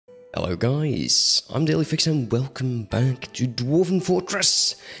Hello guys, I'm DailyFix and welcome back to Dwarf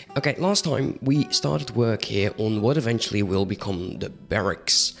Fortress. Okay, last time we started work here on what eventually will become the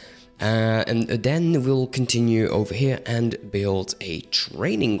barracks. And then we'll continue over here and build a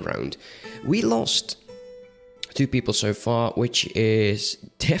training ground. We lost 2 people so far, which is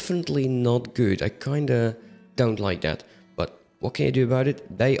definitely not good. I kinda don't like that. What can you do about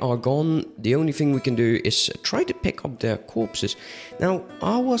it? They are gone. The only thing we can do is try to pick up their corpses. Now,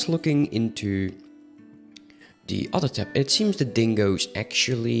 I was looking into the other tab. It seems the dingoes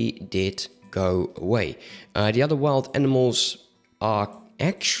actually did go away. The other wild animals are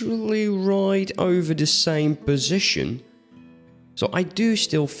actually right over the same position. So I do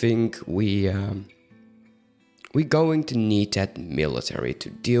still think we're going to need that military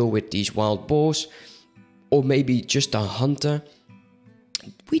to deal with these wild boars. Or maybe just a hunter.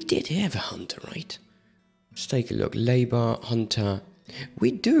 We did have a hunter, right? Let's take a look. Labor, hunter.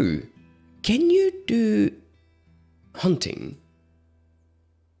 We do. Can you do hunting?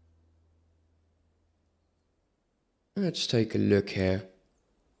 Let's take a look here.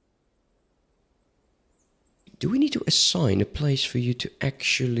 Do we need to assign a place for you to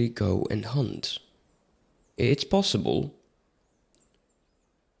actually go and hunt? It's possible.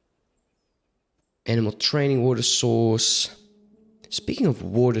 Animal training, water source. Speaking of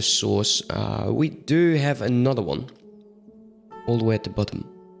water source, we do have another one. All the way at the bottom.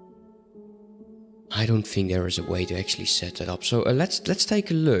 I don't think there is a way to actually set that up. So let's take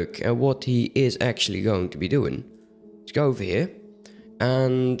a look at what he is actually going to be doing. Let's go over here.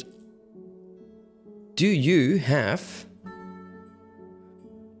 And do you have...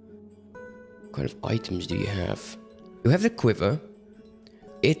 what kind of items do you have? You have the quiver.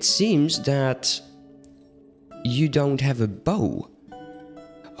 It seems that you don't have a bow.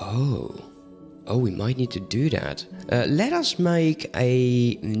 Oh, we might need to do that. Let us make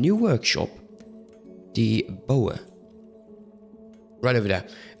a new workshop. The bow. Right over there.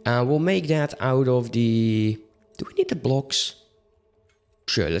 We'll make that out of the... do we need the blocks?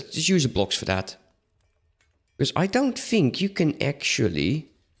 Sure, let's just use the blocks for that. Because I don't think you can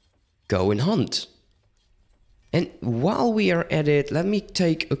actually go and hunt. And while we are at it, let me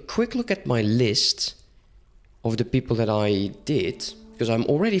take a quick look at my list of the people that I did, because I'm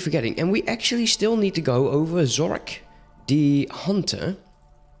already forgetting. And we actually still need to go over Zork, the hunter,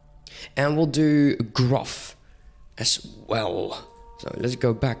 and we'll do Gruff as well. So let's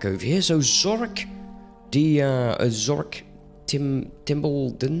go back over here. So Zork, the Zork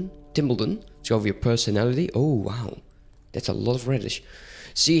Timbledon. Let's go over your personality. Oh wow, that's a lot of reddish.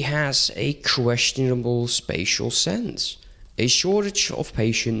 She has a questionable spatial sense, a shortage of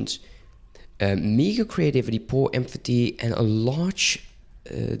patience, meager creativity, poor empathy, and a large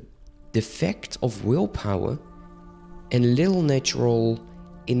defect of willpower, and little natural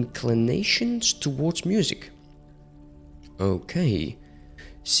inclinations towards music. Okay,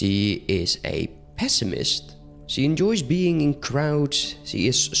 she is a pessimist. She enjoys being in crowds. She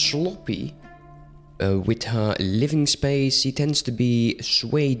is sloppy. With her living space, she tends to be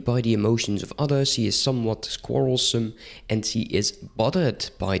swayed by the emotions of others. She is somewhat quarrelsome, and she is bothered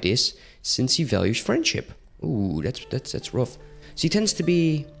by this since she values friendship. Ooh, that's rough. She tends to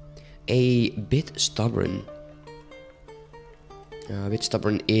be a bit stubborn.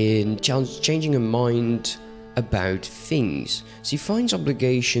 In changing her mind about things. She finds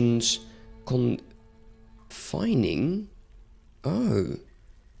obligations confining. Oh,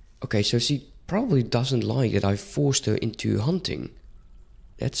 okay. So she probably doesn't like that I forced her into hunting.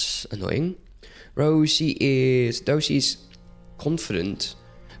 That's annoying. Rosie is, though she's confident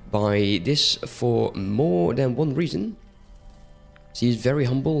by this for more than one reason. She is very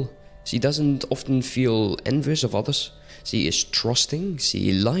humble. She doesn't often feel envious of others. She is trusting.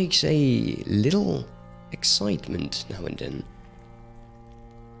 She likes a little excitement now and then.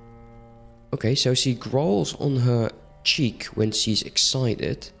 Okay, so she growls on her cheek when she's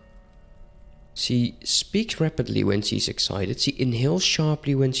excited. She speaks rapidly when she's excited. She inhales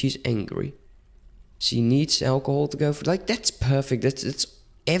sharply when she's angry. She needs alcohol to go for... like, that's perfect. That's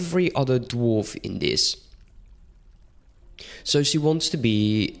every other dwarf in this. So she wants to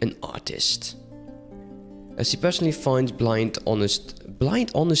be an artist. She personally finds blind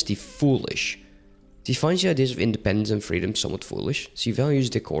honesty foolish. She finds the ideas of independence and freedom somewhat foolish. She values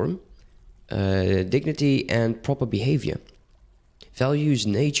decorum, dignity, and proper behavior. Values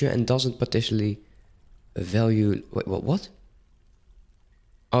nature and doesn't particularly value... wait, what?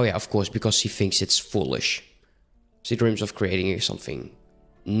 Oh yeah, of course, because she thinks it's foolish. She dreams of creating something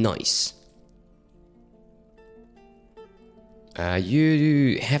nice.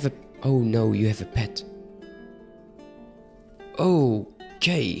 You have a... oh no, you have a pet.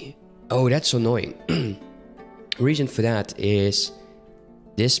 Okay. Oh, that's annoying. Reason for that is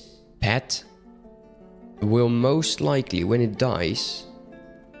this pet will most likely, when it dies,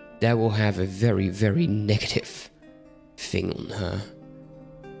 that will have a very, very negative thing on her.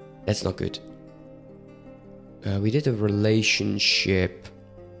 That's not good. We did a relationship.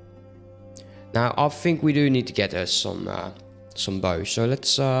 Now I think we do need to get her some bow. So let's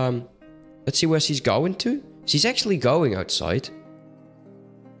see where she's going to. She's actually going outside.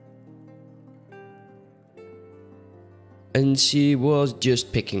 And she was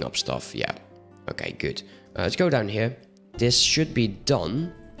just picking up stuff. Yeah. Okay, good. Let's go down here. This should be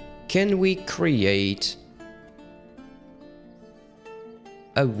done. Can we create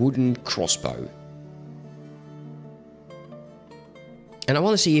a wooden crossbow? And I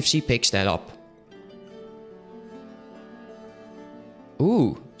want to see if she picks that up.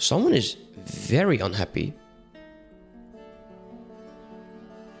 Ooh, someone is very unhappy.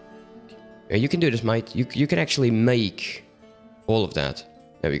 Yeah, you can do this, mate. You can actually make all of that.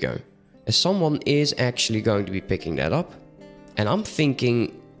 There we go. And someone is actually going to be picking that up. And I'm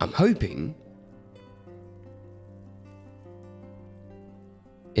thinking, I'm hoping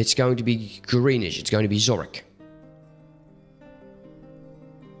it's going to be greenish. It's going to be Zorik.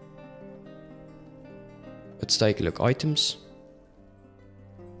 Let's take a look. Items.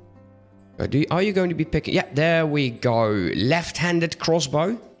 Are you going to be picking? Yeah, there we go. Left-handed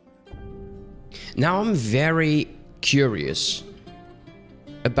crossbow. Now I'm very curious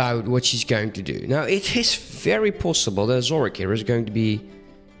about what she's going to do. Now it is very possible that Zorik here is going to be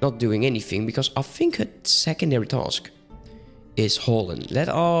not doing anything, because I think her secondary task is Holland. Let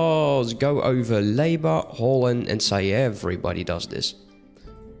us go over labor, Holland, and say everybody does this.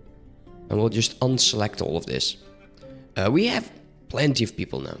 And we'll just unselect all of this. We have plenty of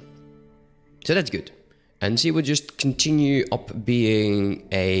people now. So that's good. And she will just continue up being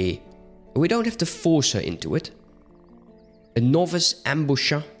a... We don't have to force her into it. A novice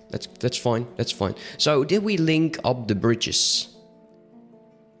ambusher. That's fine. That's fine. So did we link up the bridges?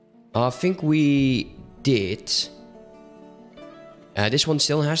 I think we did. This one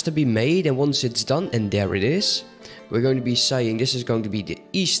still has to be made, and once it's done, and there it is, we're going to be saying this is going to be the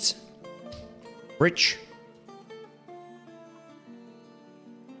east bridge.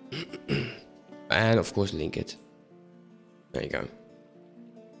 And of course link it. There you go.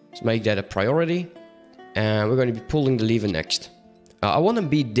 Let's make that a priority. And we're going to be pulling the lever next. I want to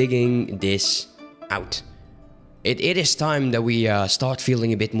be digging this out. It is time that we start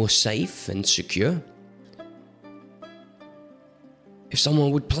feeling a bit more safe and secure. If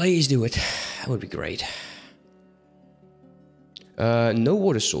someone would please do it, that would be great. No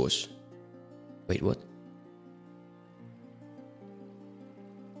water source. Wait, what?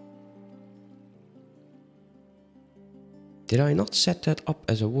 Did I not set that up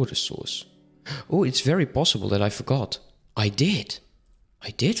as a water source? Oh, it's very possible that I forgot. I did.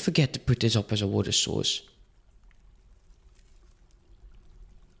 I did forget to put this up as a water source.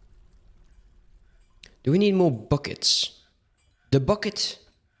 Do we need more buckets? The bucket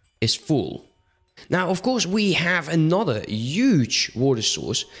is full. Now, of course, we have another huge water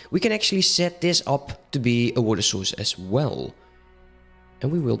source. We can actually set this up to be a water source as well.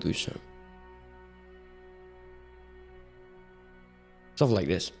 And we will do so. Stuff like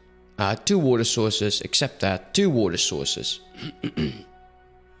this. 2 water sources, except that 2 water sources.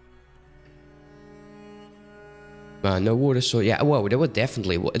 No water source. Yeah, well, there was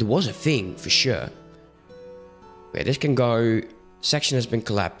definitely, it was a thing for sure. Okay, this can go. Section has been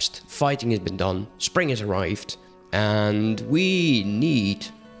collapsed. Fighting has been done. Spring has arrived. And we need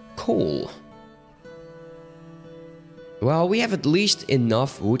coal. Well, we have at least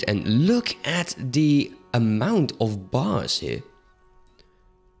enough wood. And look at the amount of bars here.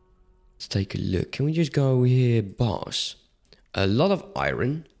 Let's take a look. Can we just go here? Bars. A lot of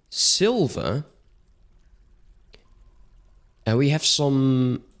iron. Silver. And we have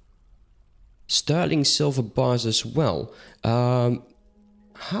some sterling silver bars as well.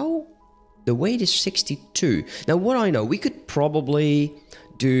 How? The weight is 62. Now, what I know, we could probably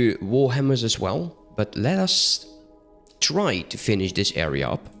do warhammers as well. But let us try to finish this area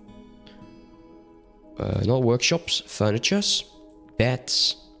up. Not workshops, furnitures,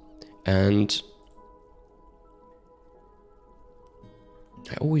 beds, and...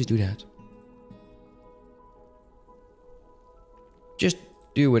 I always do that. Just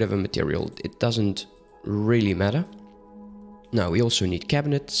do whatever material, it doesn't really matter. Now we also need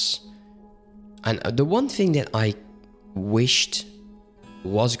cabinets. And the one thing that I wished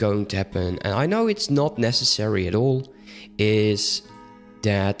was going to happen, and I know it's not necessary at all, is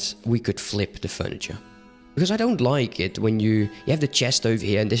that we could flip the furniture. Because I don't like it when you have the chest over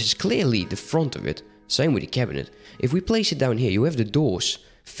here, and this is clearly the front of it. Same with the cabinet. If we place it down here, you have the doors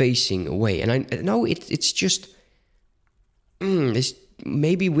facing away. And I know it's just...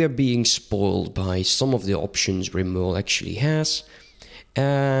 maybe we're being spoiled by some of the options Rimworld actually has.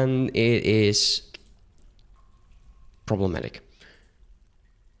 And it is problematic.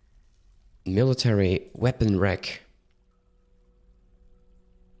 Military weapon rack.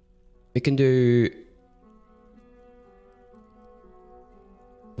 We can do...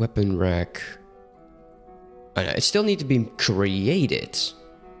 weapon rack. Oh, no, it still needs to be created.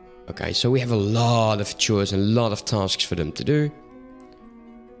 Okay, so we have a lot of chores and a lot of tasks for them to do.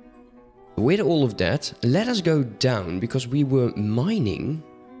 With all of that, let us go down, because we were mining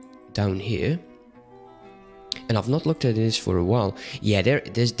down here. And I've not looked at this for a while. Yeah,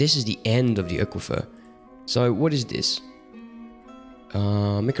 this is the end of the aquifer. So what is this?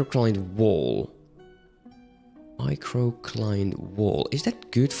 Microclined wall. Microclined wall. Is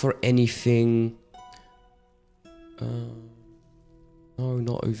that good for anything? No,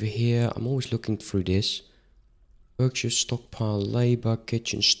 not over here. I'm always looking through this. Purchase, stockpile, labor,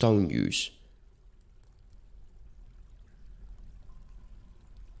 kitchen, stone use.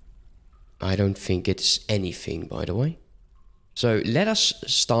 I don't think it's anything, by the way. So let us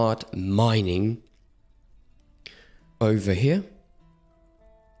start mining over here.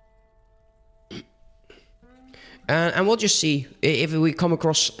 And we'll just see if we come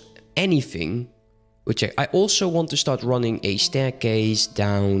across anything. We'll check. I also want to start running a staircase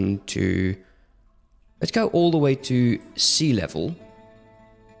down to... let's go all the way to sea level.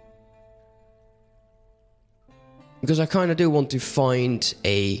 Because I kind of do want to find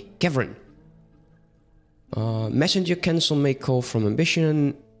a cavern. Messenger cancel make call from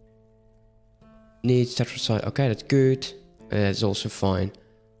ambition. Needs tetrasite. Okay, that's good. That's also fine.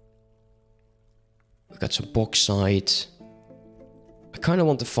 We've got some bauxite. I kind of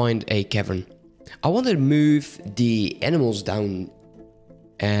want to find a cavern. I want to move the animals down.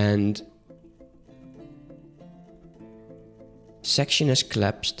 And... section has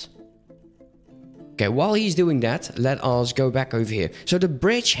collapsed. Okay, while he's doing that, let us go back over here. So the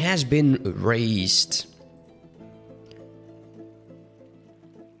bridge has been raised.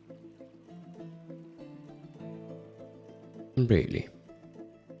 Really?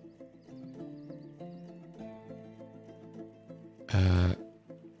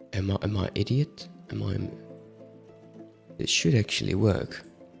 Am I idiot? This should actually work.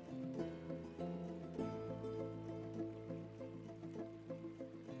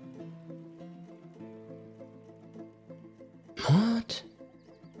 What?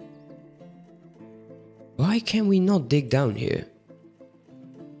 Why can we not dig down here?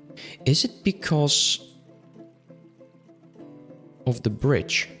 Is it because of the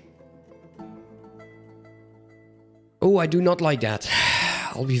bridge? Oh, I do not like that.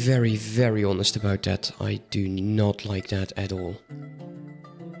 I'll be very, very honest about that. I do not like that at all.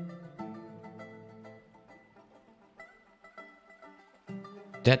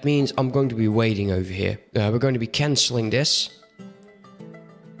 That means I'm going to be waiting over here. We're going to be cancelling this.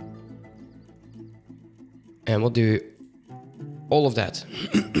 And we'll do all of that.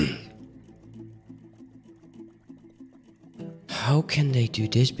 How can they do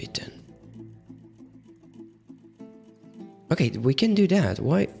this bit then? Okay, we can do that.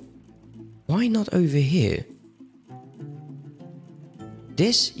 Why not over here?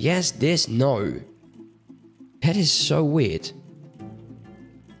 This, yes, this, no. That is so weird.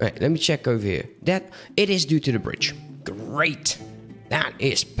 Alright, let me check over here. That, it is due to the bridge. Great. That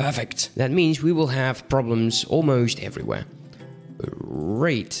is perfect. That means we will have problems almost everywhere.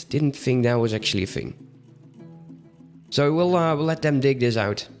 Great. Didn't think that was actually a thing. So we'll let them dig this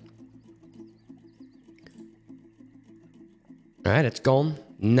out. Alright, it's gone.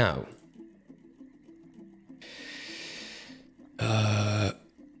 Now. Let's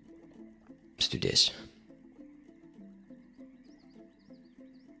do this.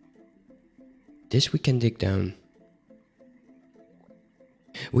 This we can dig down.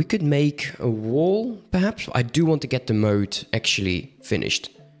 We could make a wall, perhaps. I do want to get the moat actually finished.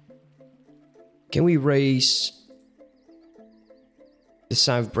 Can we raise the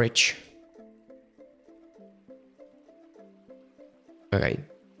south bridge? Okay.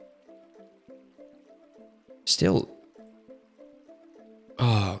 Still.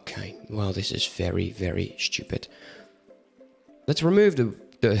 Oh, okay. Well, this is very, very stupid. Let's remove the...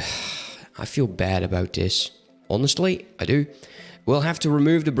 I feel bad about this. Honestly, I do. We'll have to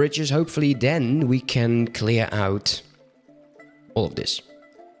remove the bridges. Hopefully then we can clear out all of this.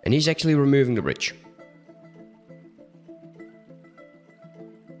 And he's actually removing the bridge.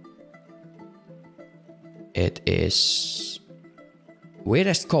 It is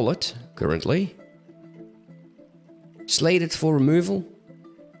weirdest colored currently. Slated for removal.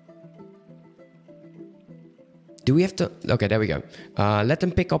 Do we have to... Okay, there we go. Let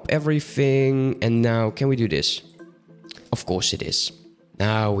them pick up everything. And now, can we do this? Of course it is.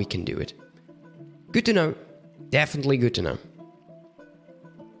 Now we can do it. Good to know. Definitely good to know.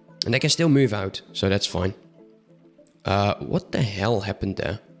 And they can still move out, so that's fine. What the hell happened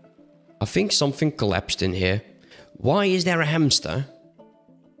there? I think something collapsed in here. Why is there a hamster?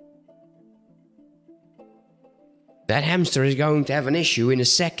 That hamster is going to have an issue in a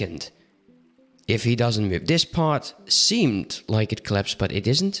second. If he doesn't move. This part seemed like it collapsed, but it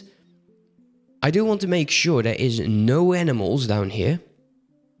isn't. I do want to make sure there is no animals down here.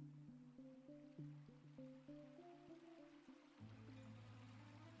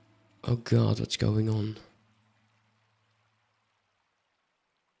 Oh god, what's going on?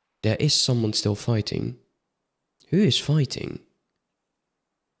 There is someone still fighting. Who is fighting?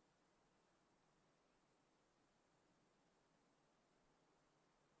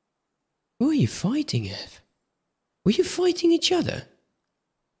 Who are you fighting at? Were you fighting each other?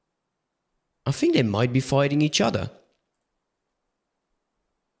 I think they might be fighting each other.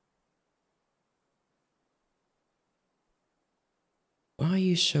 Why are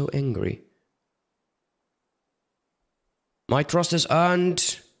you so angry? My trust is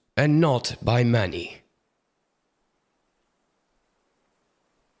earned and not by many.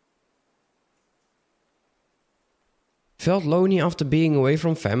 Felt lonely after being away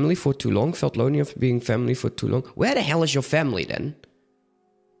from family for too long. Felt lonely after being family for too long. Where the hell is your family then?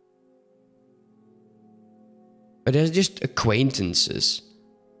 But they're just acquaintances.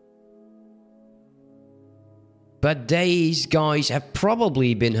 But these guys have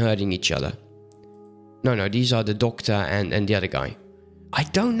probably been hurting each other. No, these are the doctor and the other guy. I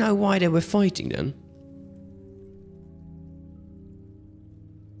don't know why they were fighting then.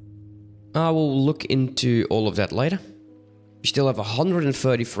 I will look into all of that later. We still have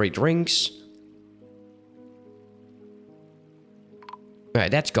 133 drinks. Right,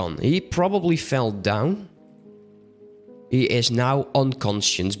 that's gone. He probably fell down. He is now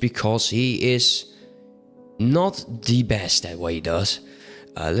unconscious because he is not the best at what he does.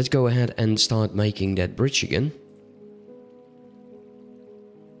 Let's go ahead and start making that bridge again.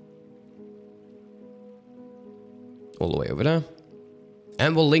 All the way over there.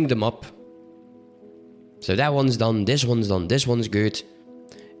 And we'll link them up. So that one's done, this one's done, this one's good.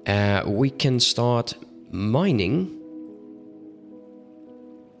 We can start mining.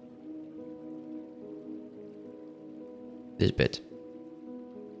 This bit.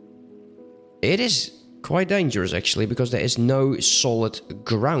 It is quite dangerous actually, because there is no solid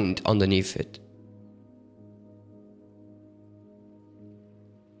ground underneath it.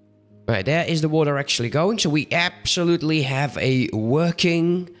 Right, there is the water actually going, so we absolutely have a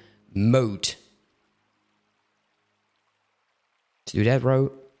working moat. Let's do that,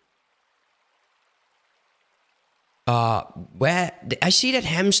 bro. Where... I see that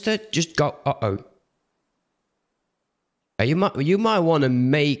hamster just go... Uh-oh. You might want to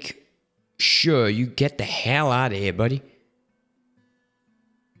make sure you get the hell out of here, buddy.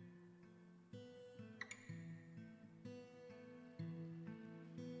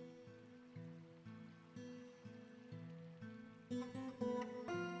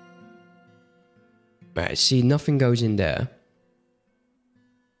 Right, see, nothing goes in there.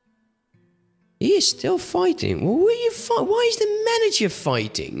 He is still fighting. Well, why is the manager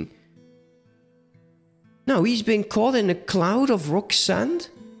fighting? No, he's been caught in a cloud of rock sand.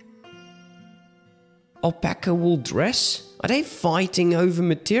 Alpaca wool dress? Are they fighting over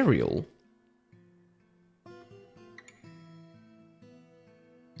material?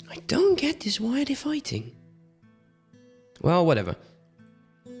 I don't get this. Why are they fighting? Well, whatever.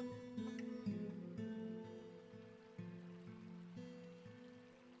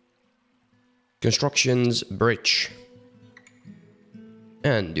 Constructions, bridge.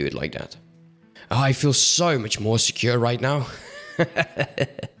 And do it like that. Oh, I feel so much more secure right now.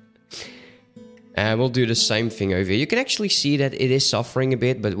 And we'll do the same thing over here. You can actually see that it is suffering a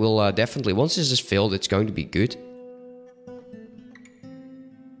bit, but we'll definitely, once this is filled, it's going to be good.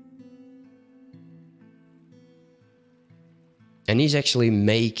 And he's actually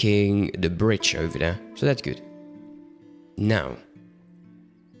making the bridge over there, so that's good. Now.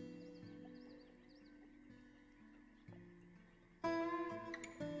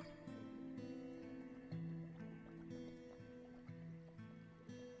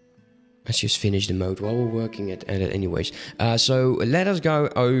 Let's just finish the mode while we're working at it anyways. So let us go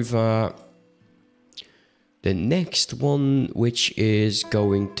over the next one, which is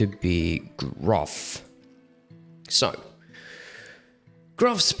going to be Gruff. So,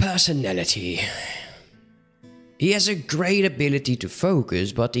 Grof's personality. He has a great ability to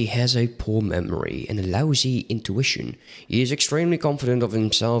focus, but he has a poor memory and a lousy intuition. He is extremely confident of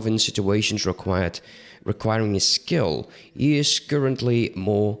himself in situations requiring his skill. He is currently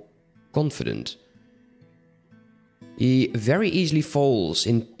more confident. He very easily falls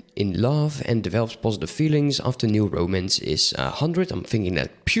in love and develops positive feelings after new romance is 100. I'm thinking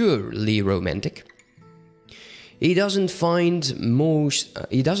that purely romantic. He doesn't find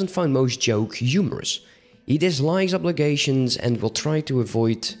most joke humorous. He dislikes obligations and will try to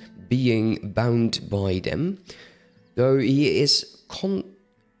avoid being bound by them, though he is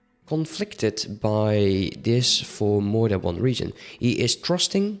conflicted by this for more than one reason. He is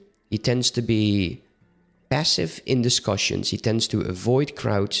trusting, he tends to be passive in discussions, he tends to avoid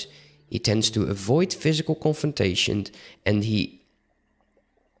crowds, he tends to avoid physical confrontation, and he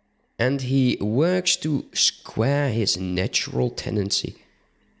works to square his natural tendency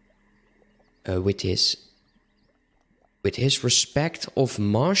with his respect of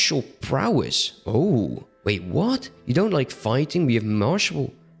martial prowess. Oh, wait, what? You don't like fighting? We have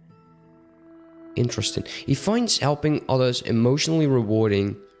martial. Interesting. He finds helping others emotionally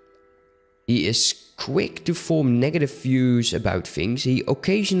rewarding. He is quick to form negative views about things. He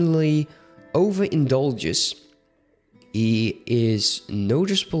occasionally overindulges. He is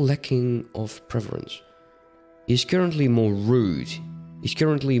noticeable lacking of preference. He is currently more rude. He's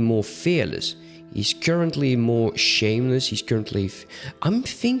currently more fearless. He's currently more shameless. He's currently... I'm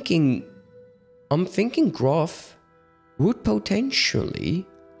thinking Groff would potentially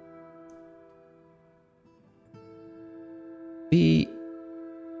be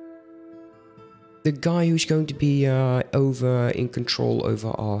the guy who's going to be in control over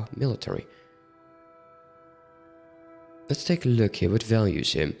our military. Let's take a look here. What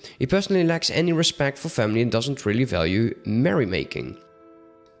values him? He personally lacks any respect for family and doesn't really value merrymaking.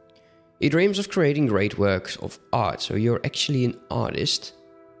 He dreams of creating great works of art. So you're actually an artist.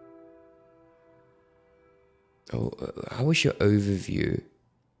 Oh, how is your overview?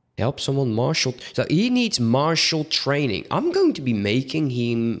 Help someone martial. So he needs martial training. I'm going to be making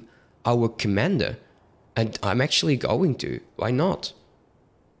him our commander. And I'm actually going to. Why not?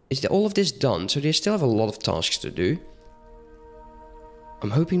 Is all of this done? So they still have a lot of tasks to do. I'm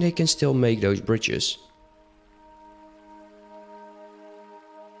hoping they can still make those bridges.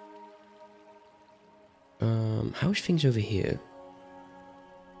 How's things over here?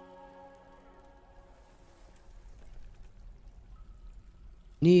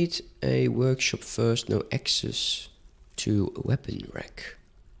 Need a workshop first, no access to a weapon rack.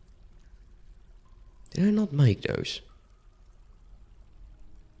 Did I not make those?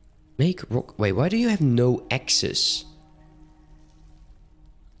 Make rock... Wait, why do you have no access?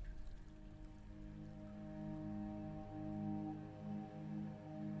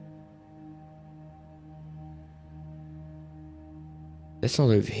 That's not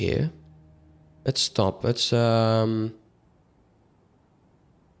over here. Let's stop. Let's Can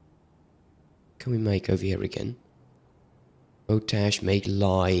we make over here again? Otash, make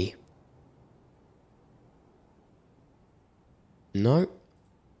lie. No.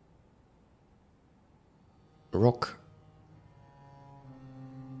 Rock.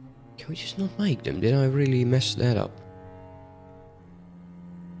 Can we just not make them? Did I really mess that up?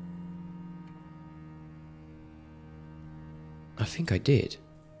 I think I did.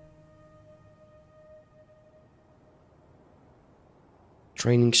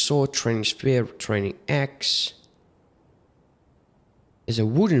 Training sword, training spear, training axe. There's a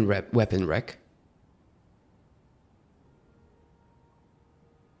wooden weapon rack.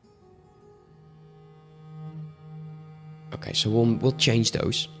 Okay, so we'll change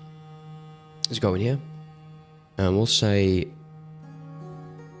those. Let's go in here. And we'll say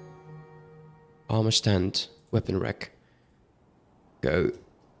armor stand, weapon rack. Go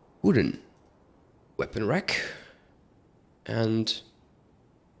wooden weapon rack and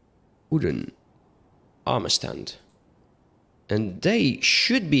wooden armor stand. And they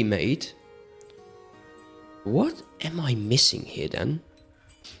should be made. What am I missing here then?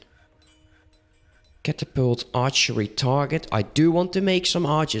 Catapult, archery, target. I do want to make some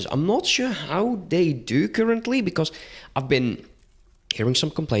archers. I'm not sure how they do currently because I've been hearing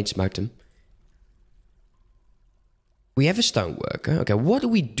some complaints about them. We have a stoneworker. Okay, what do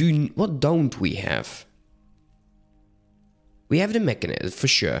we do? What don't we have? We have the mechanist, for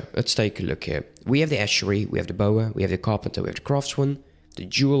sure. Let's take a look here. We have the estuary, we have the bower, we have the carpenter, we have the craftsman, the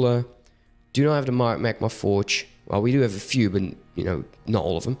jeweler. Do not have the magma forge. Well, we do have a few, but, you know, not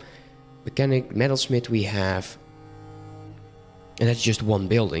all of them. Mechanic, metalsmith we have. And that's just one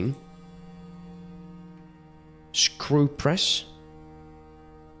building. Screw press.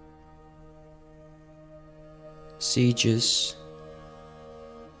 Sieges.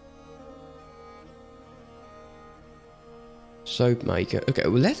 Soap maker. Okay,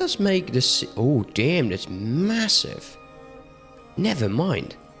 well, let us make this. Oh, damn, that's massive. Never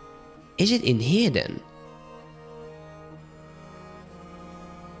mind. Is it in here then?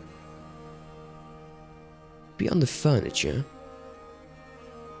 Beyond the furniture.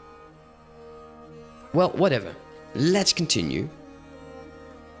 Well, whatever. Let's continue.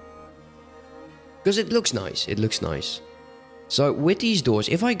 Because it looks nice. It looks nice. So with these doors,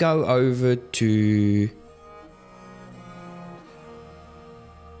 if I go over to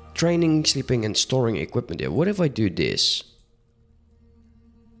training, sleeping, and storing equipment here, what if I do this?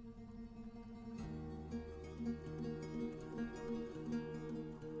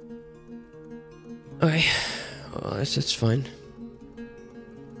 Okay, that's fine.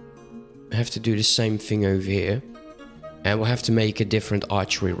 I have to do the same thing over here. And we'll have to make a different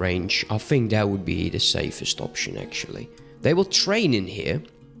archery range. I think that would be the safest option, actually. They will train in here,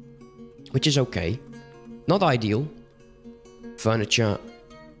 which is okay. Not ideal. Furniture.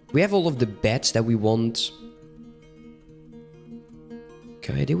 We have all of the beds that we want.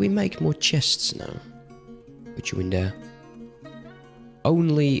 Okay, did we make more chests now? Put you in there.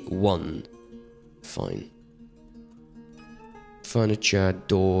 Only one. Fine. Furniture,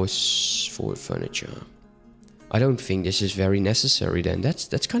 doors for furniture. I don't think this is very necessary then.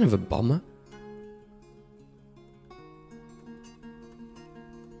 That's kind of a bummer.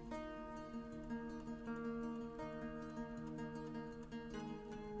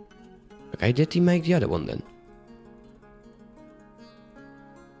 Okay, did he make the other one then?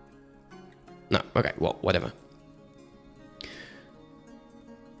 No, okay, well, whatever.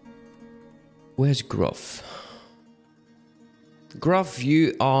 Where's Gruff? Gruff,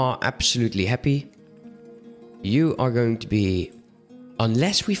 you are absolutely happy. You are going to be...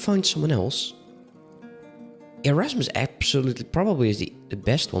 Unless we find someone else. Erasmus absolutely probably is the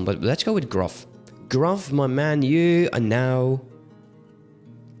best one, but let's go with Gruff. Gruff, my man, you are now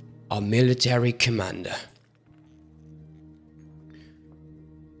a military commander.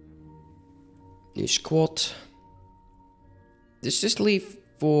 New squad. Let's just leave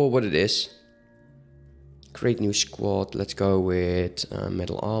for what it is. Create new squad. Let's go with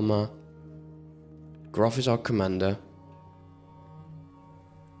metal armor. Gruff is our commander.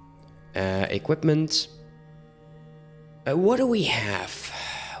 Equipment. What do we have?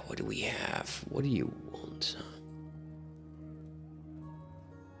 What do we have? What do you want?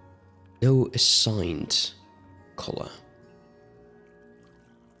 No assigned color.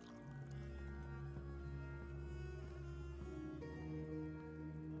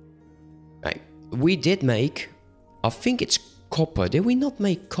 Right. We did make... I think it's copper. Did we not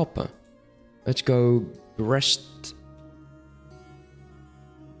make copper? Let's go breast.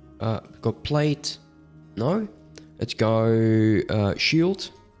 Go plate. No. Let's go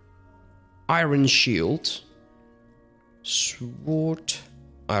shield. Iron shield. Sword.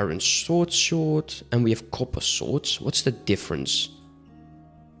 Iron sword. And we have copper swords. What's the difference?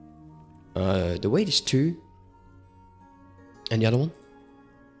 The weight is 2. And the other one?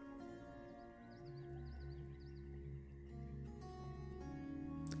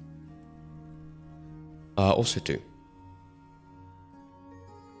 Also 2.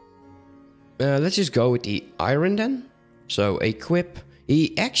 Let's just go with the iron then. So equip.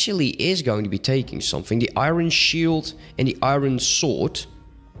 He actually is going to be taking something. The iron shield and the iron sword.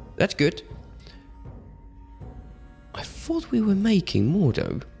 That's good. I thought we were making more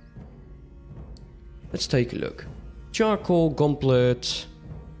though. Let's take a look. Charcoal, gauntlet,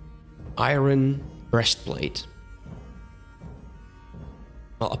 iron, breastplate.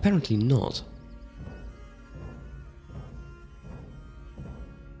 Well, apparently not.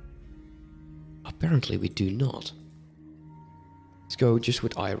 Apparently we do not. Let's go just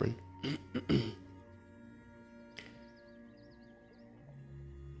with iron.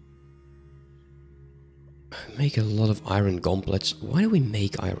 Make a lot of iron gauntlets. Why do we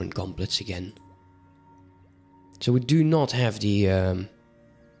make iron gauntlets again? So we do not have the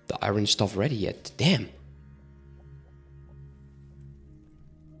iron stuff ready yet. Damn.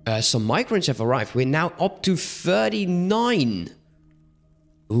 Some migrants have arrived. We're now up to 39.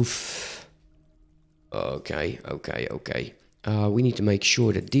 Oof. Okay. We need to make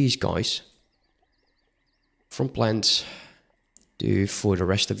sure that these guys from plants do for the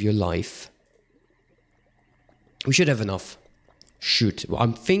rest of your life. We should have enough. Shoot. Well,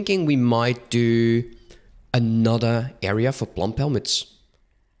 I'm thinking we might do another area for plump helmets.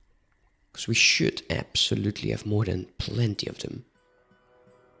 Because we should absolutely have more than plenty of them.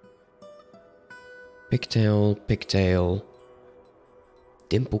 Pigtail, pigtail.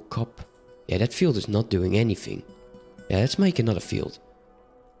 Dimple cup. Yeah, that field is not doing anything. Yeah, let's make another field.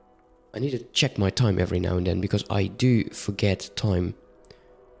 I need to check my time every now and then because I do forget time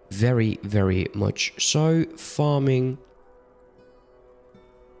very, very much. So, farming.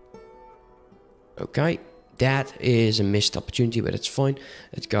 Okay, that is a missed opportunity, but it's fine.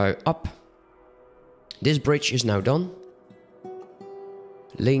 Let's go up. This bridge is now done.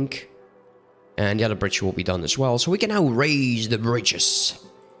 Link. And the other bridge will be done as well. So we can now raise the bridges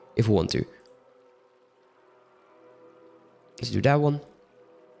if we want to. Let's do that one.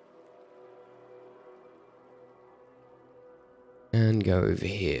 And go over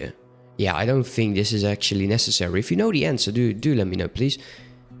here. Yeah, I don't think this is actually necessary. If you know the answer, do let me know, please.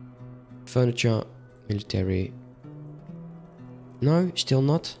 Furniture, military. No, still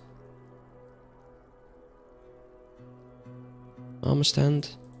not. Armor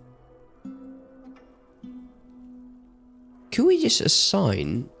stand. Could we just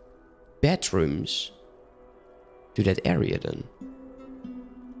assign bedrooms to that area then?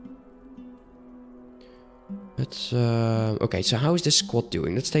 Let's, okay, so how is this squad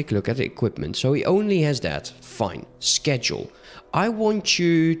doing? Let's take a look at the equipment. So he only has that. Fine. Schedule. I want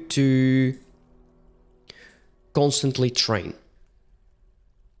you to constantly train.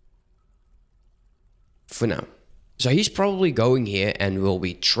 For now. So he's probably going here and will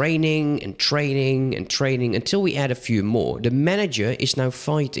be training and training and training until we add a few more. The manager is now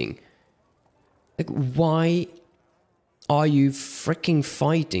fighting. Like, why are you freaking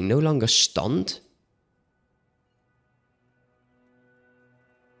fighting? No longer stunned?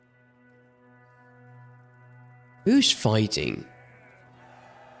 Who's fighting?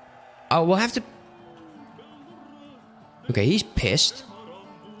 Oh, we'll have to... Okay, he's pissed.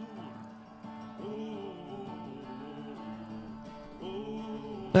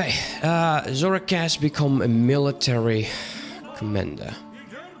 Hey, Zorak has become a military commander.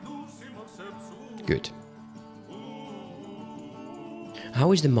 Good.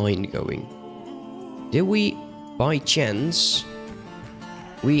 How is the mine going? Did we, by chance...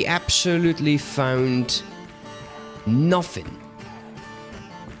 We absolutely found... nothing.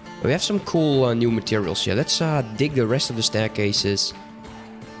 We have some cool new materials here. Let's dig the rest of the staircases.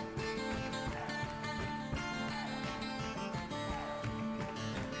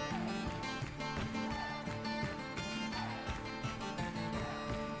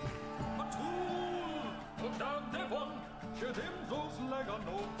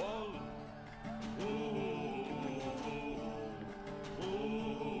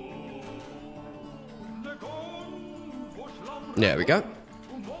 There we go.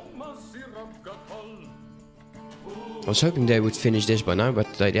 I was hoping they would finish this by now,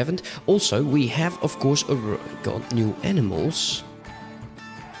 but they haven't. Also, we have, of course, got new animals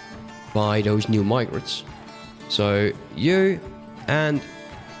by those new migrants. So, you and...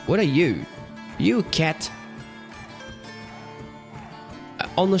 What are you? You a cat?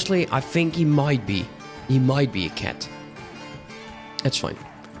 Honestly, I think he might be. He might be a cat. That's fine.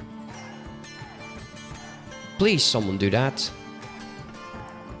 Please, someone do that.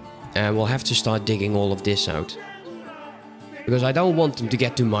 And we'll have to start digging all of this out. Because I don't want them to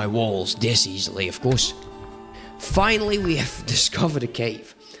get to my walls this easily, of course. Finally, we have discovered a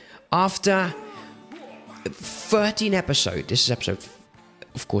cave. After 13 episodes, this is episode,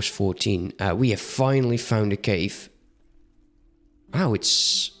 of course, 14. We have finally found a cave. Wow,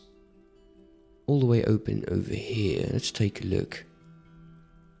 it's all the way open over here. Let's take a look.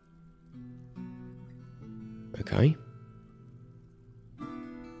 Okay.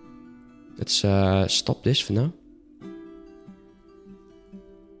 Let's stop this for now.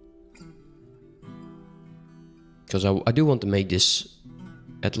 Because I do want to make this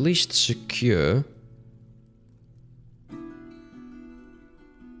at least secure.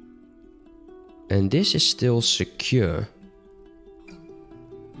 And this is still secure.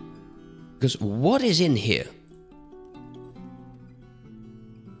 Because what is in here?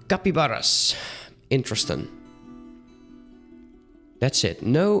 Capybaras. Interesting. That's it.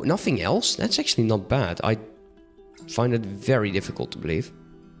 No, nothing else? That's actually not bad. I find it very difficult to believe.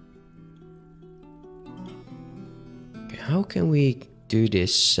 Okay, how can we do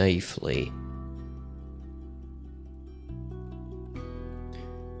this safely?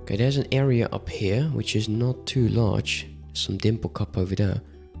 Okay, there's an area up here, which is not too large. There's some dimple cup over there.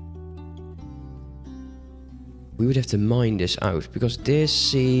 We would have to mine this out, because this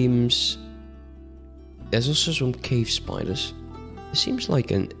seems... There's also some cave spiders. It seems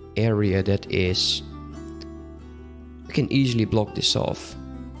like an area that is... We can easily block this off.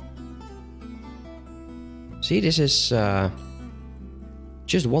 See, this is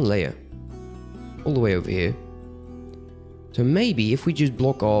just one layer. all the way over here. So maybe if we just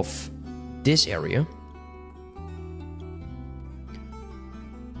block off this area,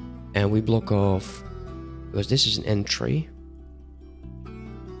 and we block off, because this is an entry,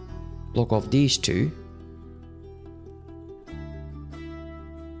 block off these two.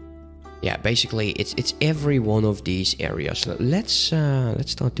 Yeah, basically it's every one of these areas. So let's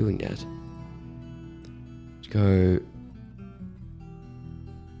start doing that. Let's go.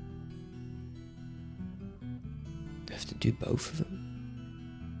 I have to do both of them.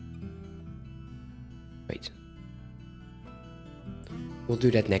 Wait. We'll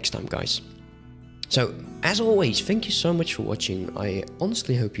do that next time, guys. So, as always, thank you so much for watching. I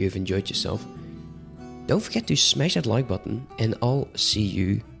honestly hope you've enjoyed yourself. Don't forget to smash that like button, and I'll see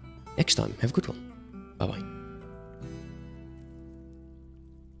you next time. Have a good one. Bye bye.